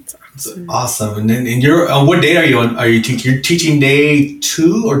 That's awesome. And then you're on what day are you on? Are you teaching? You're teaching day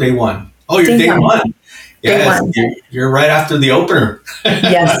 2 or day 1? Oh, you're day one. Yes, you're right after the opener.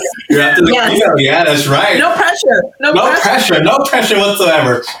 Yes. You're after the keynote. Yeah, that's right. No pressure. No pressure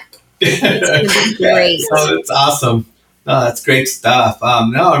whatsoever. It's great. So it's awesome. No, that's great stuff.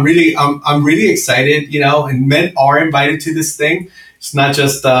 I'm really excited, and men are invited to this thing. It's not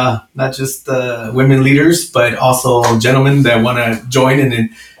just women leaders, but also gentlemen that want to join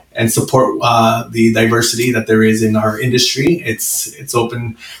and support the diversity that there is in our industry. It's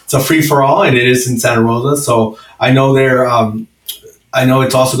open. It's a free for all, and it is in Santa Rosa. So I know I know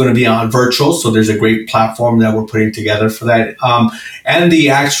it's also going to be on virtual. So there's a great platform that we're putting together for that. And the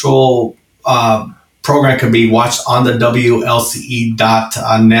actual program can be watched on the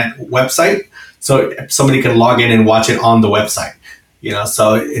WLCE.net website. So somebody can log in and watch it on the website.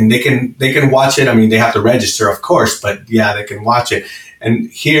 So and they can watch it. I mean, they have to register, of course, but yeah, they can watch it.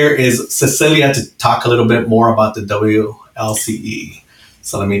 And here is Cecilia to talk a little bit more about the WLCE.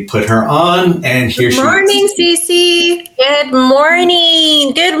 So let me put her on, and here she is. Good morning, Cece. Good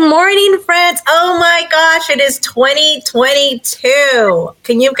morning. Good morning, friends. Oh my gosh, it is 2022.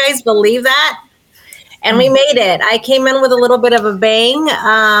 Can you guys believe that? And we made it. I came in with a little bit of a bang.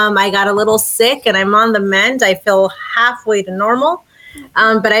 I got a little sick, and I'm on the mend. I feel halfway to normal.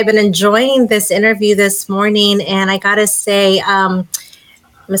 But I've been enjoying this interview this morning, and I got to say,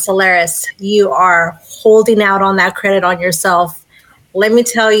 Miss Alaris, you are holding out on that credit on yourself. Let me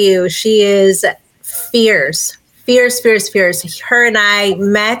tell you, she is fierce. Her and I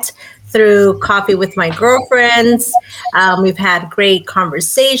met through coffee with my girlfriends. We've had great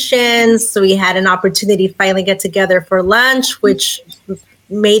conversations. So we had an opportunity to finally get together for lunch, which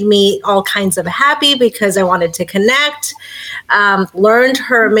made me all kinds of happy because I wanted to connect. Learned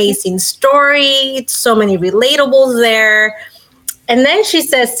her amazing story. So many relatables there. And then she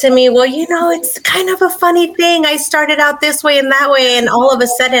says to me, well, it's kind of a funny thing. I started out this way and that way. And all of a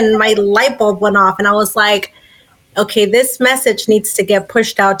sudden my light bulb went off and I was like, okay, this message needs to get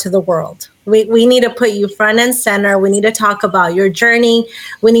pushed out to the world. We need to put you front and center. We need to talk about your journey.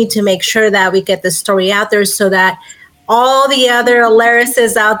 We need to make sure that we get the story out there so that all the other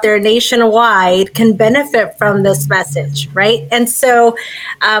Alarises out there nationwide can benefit from this message, right? And so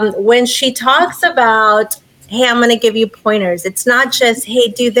when she talks about, hey, I'm going to give you pointers, it's not just, hey,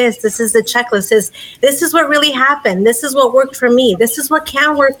 do this. This is the checklist. This is what really happened. This is what worked for me. This is what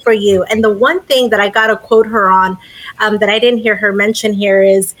can work for you. And the one thing that I got to quote her on that I didn't hear her mention here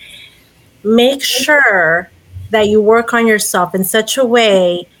is, make sure that you work on yourself in such a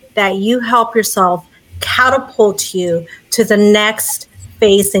way that you help yourself catapult you to the next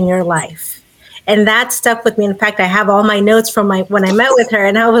phase in your life. And that stuck with me. In fact, I have all my notes from when I met with her,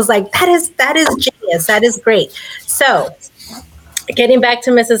 and I was like, that is genius. That is great. So getting back to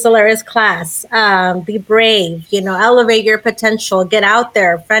Mrs. Alaris' class, be brave, elevate your potential, get out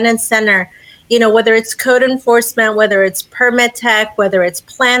there, front and center. Whether it's code enforcement, whether it's permit tech, whether it's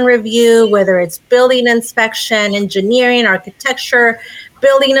plan review, whether it's building inspection, engineering, architecture,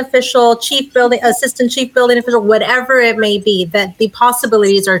 building official, assistant chief building official, whatever it may be, that the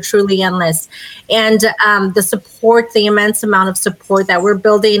possibilities are truly endless. And the immense amount of support that we're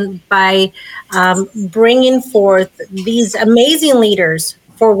building by bringing forth these amazing leaders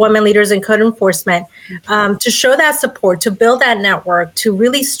for women leaders in code enforcement, to show that support, to build that network, to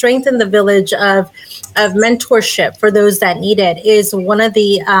really strengthen the village of mentorship for those that need it, is one of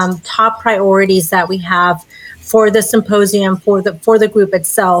the top priorities that we have for the symposium, for the group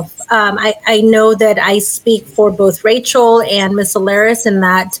itself. I know that I speak for both Rachel and Ms. Alaris in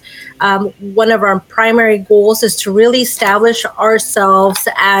that one of our primary goals is to really establish ourselves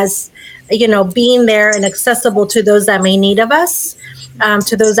as, being there and accessible to those that may need of us,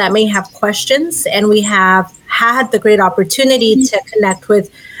 to those that may have questions. And we have had the great opportunity to connect with,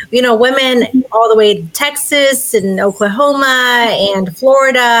 women all the way to Texas and Oklahoma and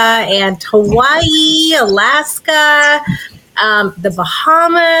Florida and Hawaii, Alaska, the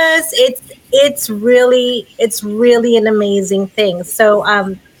Bahamas. It's really an amazing thing. So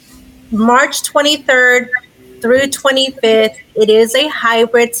March 23rd through 25th, it is a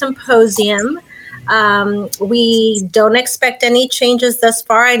hybrid symposium. We don't expect any changes thus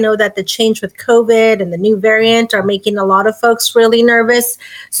far. I know that the change with COVID and the new variant are making a lot of folks really nervous.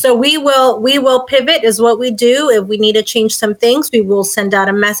 So we will pivot is what we do. If we need to change some things, we will send out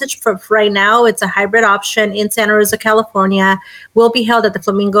a message. For right now, it's a hybrid option in Santa Rosa, California. Will be held at the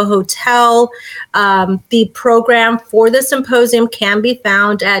Flamingo Hotel. The program for the symposium can be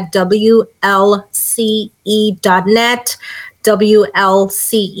found at WLCE.net, WLCE.net.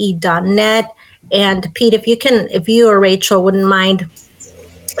 And Pete, if you or Rachel wouldn't mind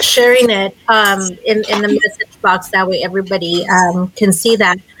sharing it in the message box, that way everybody can see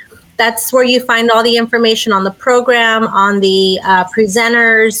that. That's where you find all the information on the program, on the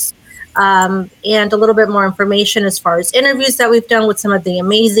presenters, and a little bit more information as far as interviews that we've done with some of the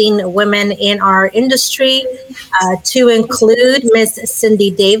amazing women in our industry, to include Miss Cindy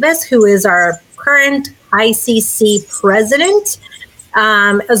Davis, who is our current ICC president,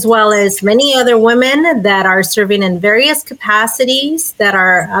 as well as many other women that are serving in various capacities that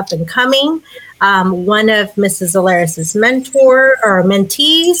are up and coming. One of Mrs. Alaris'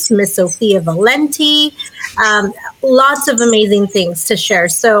 mentees, Miss Sophia Valenti, lots of amazing things to share.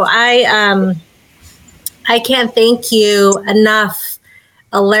 So I can't thank you enough,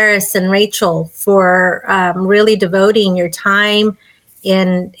 Alaris and Rachel, for really devoting your time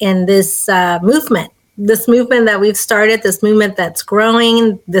in this movement. This movement that we've started, this movement that's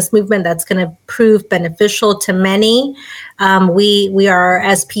growing, this movement that's going to prove beneficial to many. We are,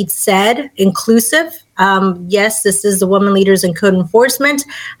 as Pete said, inclusive. Yes, this is the Women Leaders in Code Enforcement.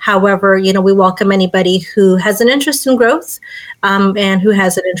 However, we welcome anybody who has an interest in growth and who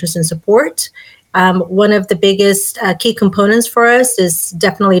has an interest in support. One of the biggest key components for us is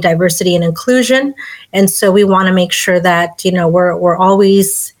definitely diversity and inclusion. And so we want to make sure that, we're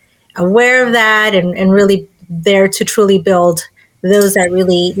always aware of that and really there to truly build those that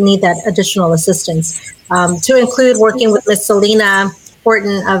really need that additional assistance, to include working with Ms. Selena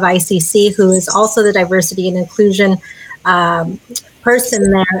Horton of ICC, who is also the diversity and inclusion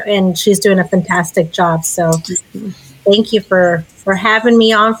person there, and she's doing a fantastic job. So thank you for having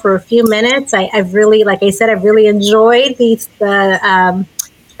me on for a few minutes. I've really, like I said, I've really enjoyed the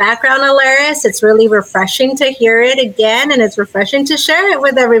background, Alaris. It's really refreshing to hear it again, and it's refreshing to share it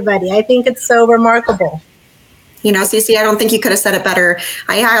with everybody. I think it's so remarkable. Cece, I don't think you could have said it better.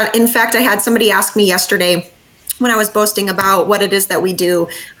 I had somebody ask me yesterday when I was boasting about what it is that we do.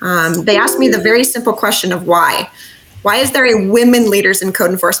 They asked me the very simple question of why. Why is there a women leaders in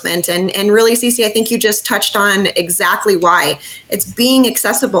code enforcement? And really, Cece, I think you just touched on exactly why. It's being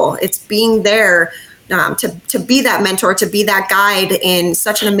accessible. It's being there to be that mentor, to be that guide in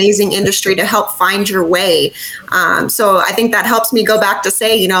such an amazing industry, to help find your way. So I think that helps me go back to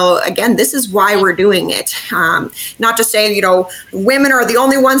say, again, this is why we're doing it. Not to say, women are the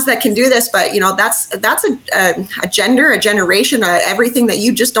only ones that can do this, but that's a gender, a generation, everything that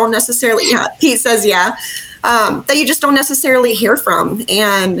you just don't necessarily. Yeah, Pete says, yeah. That you just don't necessarily hear from,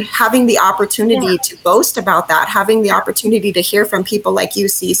 and having the opportunity to boast about that, having the opportunity to hear from people like you,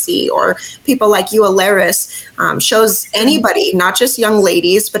 Cece, or people like you, Alaris, shows anybody, not just young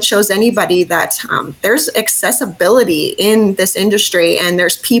ladies, but shows anybody that there's accessibility in this industry, and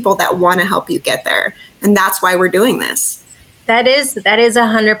there's people that want to help you get there. And that's why we're doing this. That is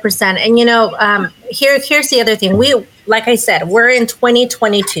 100%. And here's the other thing. Like I said, we're in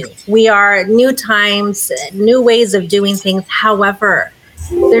 2022. We are new times, new ways of doing things. However,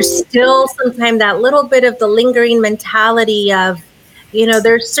 there's still sometimes that little bit of the lingering mentality of,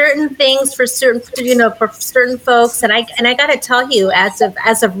 there's certain things for certain folks. And I got to tell you, as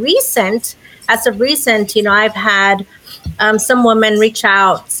of recent, I've had some women reach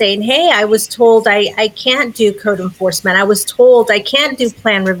out saying, hey, I was told I can't do code enforcement. I was told I can't do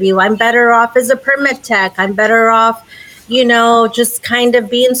plan review. I'm better off as a permit tech. I'm better off, just kind of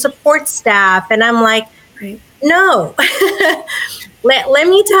being support staff. And I'm like, no, let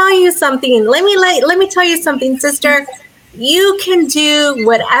me tell you something. Let me tell you something, sister. You can do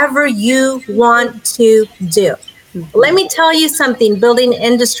whatever you want to do. Let me tell you something, building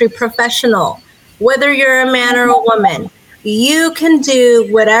industry professional, whether you're a man or a woman, you can do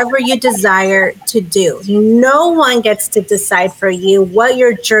whatever you desire to do. No one gets to decide for you what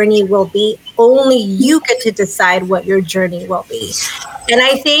your journey will be. Only you get to decide what your journey will be. And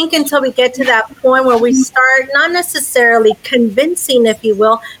I think until we get to that point where we start not necessarily convincing, if you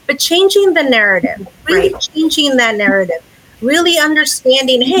will, but changing the narrative, really changing that narrative. Really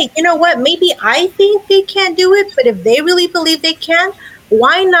understanding, hey, you know what? Maybe I think they can't do it, but if they really believe they can,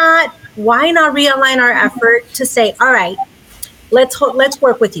 why not realign our effort to say, all right, let's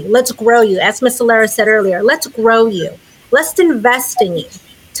work with you. Let's grow you. As Ms. Alara said earlier, let's grow you. Let's invest in you.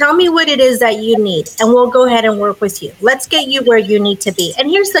 Tell me what it is that you need, and we'll go ahead and work with you. Let's get you where you need to be.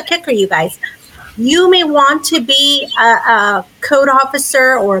 And here's the kicker, you guys. You may want to be a code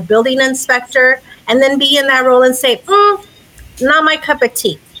officer or a building inspector and then be in that role and say, not my cup of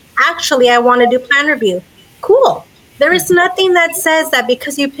tea. Actually, I want to do plan review. Cool. There is nothing that says that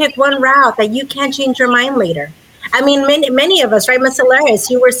because you pick one route that you can't change your mind later. I mean, many of us, right, Ms. Alaris,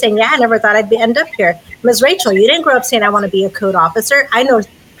 you were saying, I never thought I'd end up here. Ms. Rachel, you didn't grow up saying I want to be a code officer. I know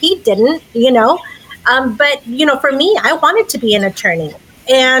Pete didn't, but, for me, I wanted to be an attorney.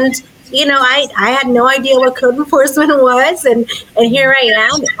 And, I had no idea what code enforcement was. And here I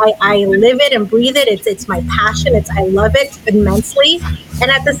am. I live it and breathe it. It's my passion. I love it immensely.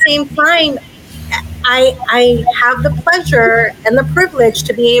 And at the same time, I have the pleasure and the privilege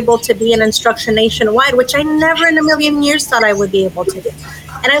to be able to be an instruction nationwide, which I never in a million years thought I would be able to do.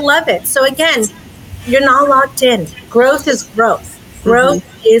 And I love it. So again, you're not locked in. Growth is growth. Growth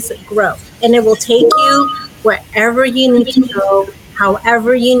is growth. And it will take you wherever you need to go,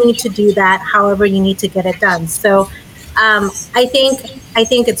 however you need to do that, however you need to get it done. So I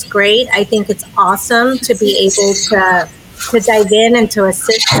think it's great. I think it's awesome to be able to dive in and to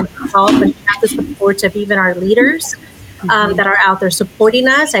assist and help and have the support of even our leaders that are out there supporting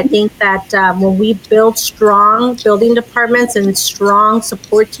us. I think that when we build strong building departments and strong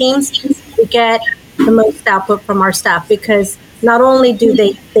support teams, we get the most output from our staff, because not only do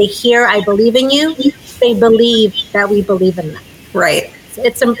they hear, I believe in you, they believe that we believe in them. Right.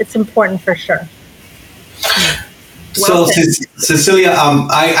 It's important for sure. So, Cecilia,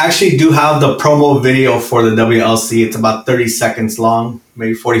 I actually do have the promo video for the WLC. It's about 30 seconds long,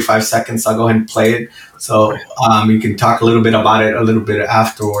 maybe 45 seconds. I'll go ahead and play it. So you can talk a little bit about it a little bit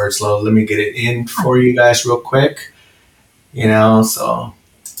afterwards. So let me get it in for you guys real quick. So.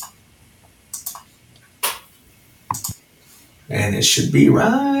 And it should be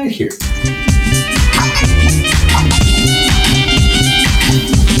right here.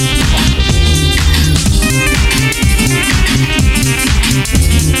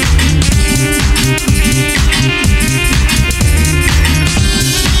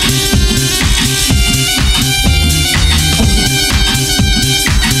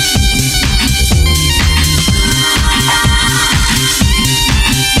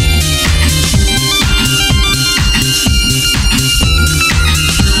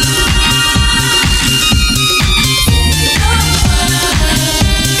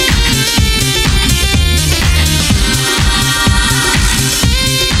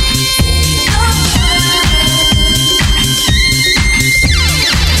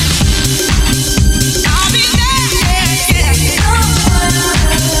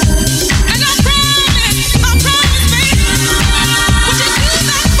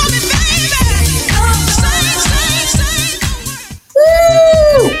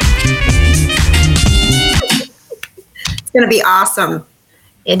 going to be awesome.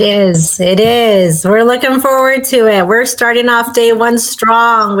 It is. It is. We're looking forward to it. We're starting off day one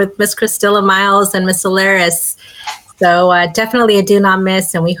strong with Miss Christilla Miles and Miss Alaris. So definitely a do not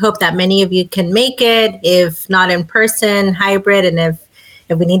miss. And we hope that many of you can make it, if not in person, hybrid. And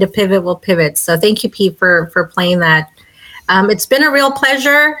if we need to pivot, we'll pivot. So thank you, Pete, for playing that. It's been a real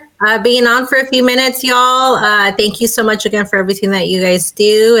pleasure being on for a few minutes, y'all. Thank you so much again for everything that you guys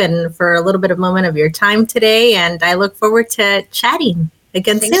do and for a little bit of moment of your time today. And I look forward to chatting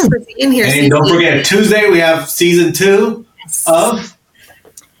again Thanks soon. for being here. And don't forget, Tuesday we have season 2 of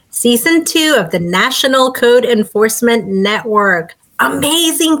Season 2 of the National Code Enforcement Network.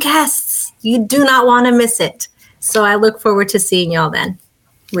 Amazing guests. You do not want to miss it. So I look forward to seeing y'all then.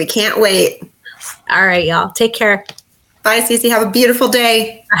 We can't wait. All right, y'all. Take care. Bye, Cece. Have a beautiful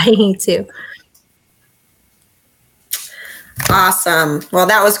day. I need to. Awesome. Well,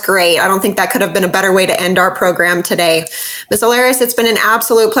 that was great. I don't think that could have been a better way to end our program today. Ms. Alaris, it's been an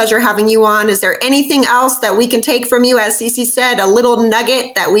absolute pleasure having you on. Is there anything else that we can take from you? As Cece said, a little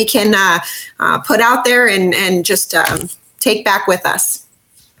nugget that we can put out there and just take back with us?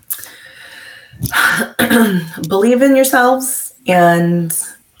 Believe in yourselves and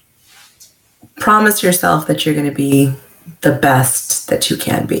promise yourself that you're going to be the best that you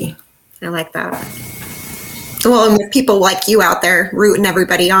can be. I like that. Well, and with people like you out there rooting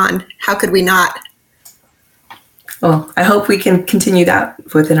everybody on, how could we not? Well, I hope we can continue that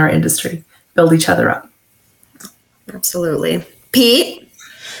within our industry, build each other up. Absolutely. Pete?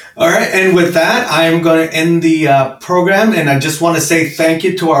 All right, and with that, I'm going to end the program, and I just want to say thank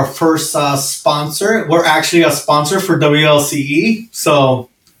you to our first sponsor. We're actually a sponsor for WLCE, so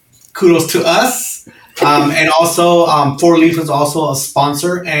kudos to us. And also, Four Leaf is also a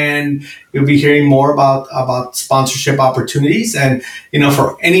sponsor, and you'll be hearing more about sponsorship opportunities. And,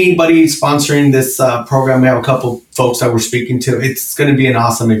 for anybody sponsoring this program, we have a couple folks that we're speaking to. It's going to be an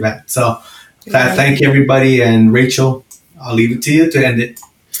awesome event. So thank you, everybody. And Rachel, I'll leave it to you to end it.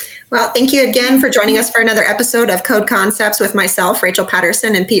 Well, thank you again for joining us for another episode of Code Concepts with myself, Rachel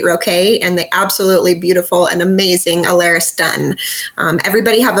Patterson, and Pete Roque, and the absolutely beautiful and amazing Alaris Dunn.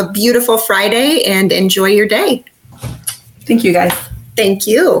 Everybody have a beautiful Friday and enjoy your day. Thank you, guys. Thank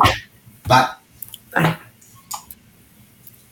you. Bye. Bye.